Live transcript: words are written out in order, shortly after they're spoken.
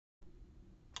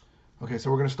Okay,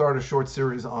 so we're going to start a short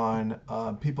series on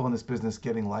people in this business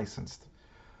getting licensed.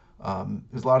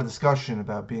 There's a lot of discussion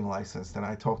about being licensed, and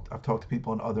I've talked to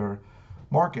people in other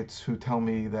markets who tell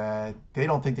me that they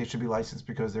don't think they should be licensed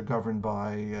because they're governed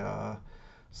by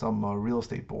some real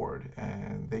estate board,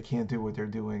 and they can't do what they're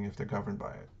doing if they're governed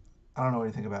by it. I don't know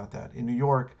anything about that. In New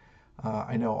York,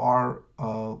 I know our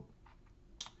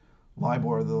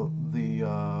LIBOR,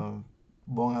 the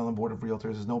Long Island Board of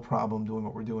Realtors, has no problem doing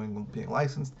what we're doing, being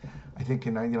licensed. I think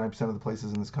in 99% of the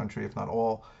places in this country, if not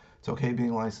all, it's okay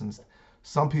being licensed.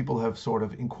 Some people have sort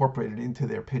of incorporated into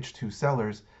their pitch to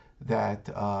sellers that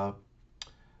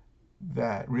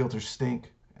that realtors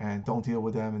stink and don't deal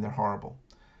with them and they're horrible.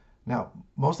 Now,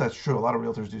 most of that's true. A lot of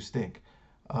realtors do stink,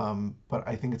 but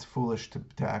I think it's foolish to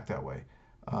act that way.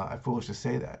 Foolish to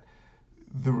say that.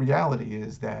 The reality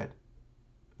is that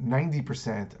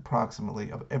 90%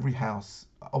 approximately of every house,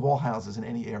 of all houses in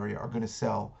any area, are going to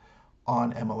sell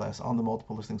on MLS, on the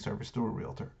multiple listing service through a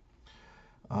realtor.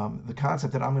 The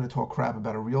concept that I'm going to talk crap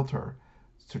about a realtor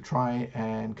to try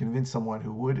and convince someone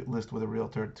who would list with a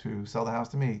realtor to sell the house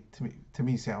to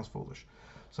me sounds foolish.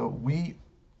 So we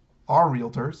are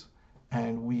realtors,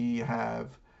 and we have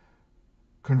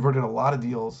converted a lot of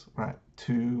deals, right,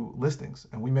 to listings,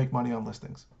 and we make money on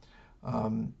listings.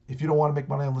 If you don't want to make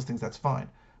money on listings, that's fine,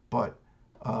 but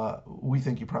we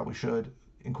think you probably should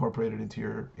incorporate it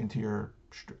into your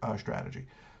strategy.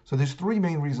 So there's three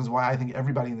main reasons why I think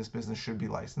everybody in this business should be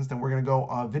licensed, and we're going to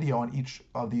go video on each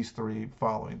of these three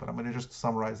following, but I'm going to just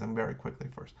summarize them very quickly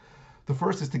first. The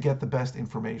first is to get the best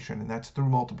information, and that's through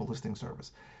multiple listing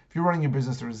service. If you're running your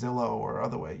business through Zillow or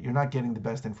other way, you're not getting the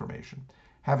best information.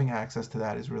 Having access to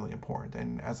that is really important,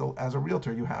 and as a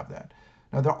realtor, you have that.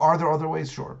 Now, there other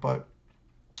ways, sure, but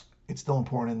it's still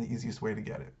important and the easiest way to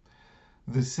get it.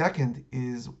 The second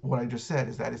is what I just said,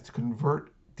 is to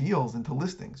convert deals into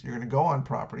listings. You're going to go on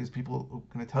properties, people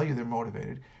are going to tell you they're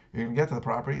motivated. You're going to get to the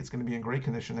property, it's going to be in great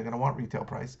condition, they're going to want retail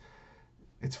price.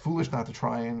 It's foolish not to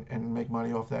try and make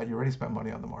money off that. You already spent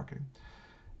money on the marketing.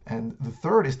 And the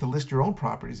third is to list your own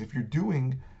properties. If you're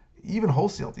doing even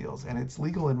wholesale deals and it's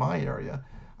legal in my area,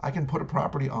 I can put a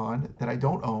property on that I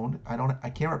don't own. I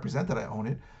can't represent that I own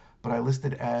it, but I list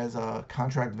it as a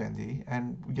contract vendee,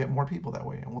 and we get more people that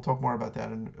way. And we'll talk more about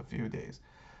that in a few days.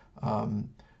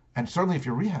 And certainly, if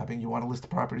you're rehabbing, you want to list the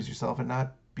properties yourself and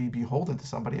not be beholden to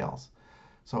somebody else.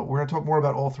 So we're going to talk more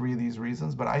about all three of these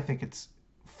reasons, but I think it's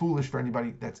foolish for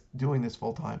anybody that's doing this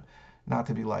full time not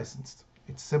to be licensed.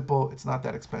 It's simple. It's not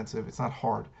that expensive. It's not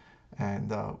hard.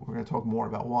 And we're going to talk more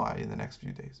about why in the next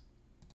few days.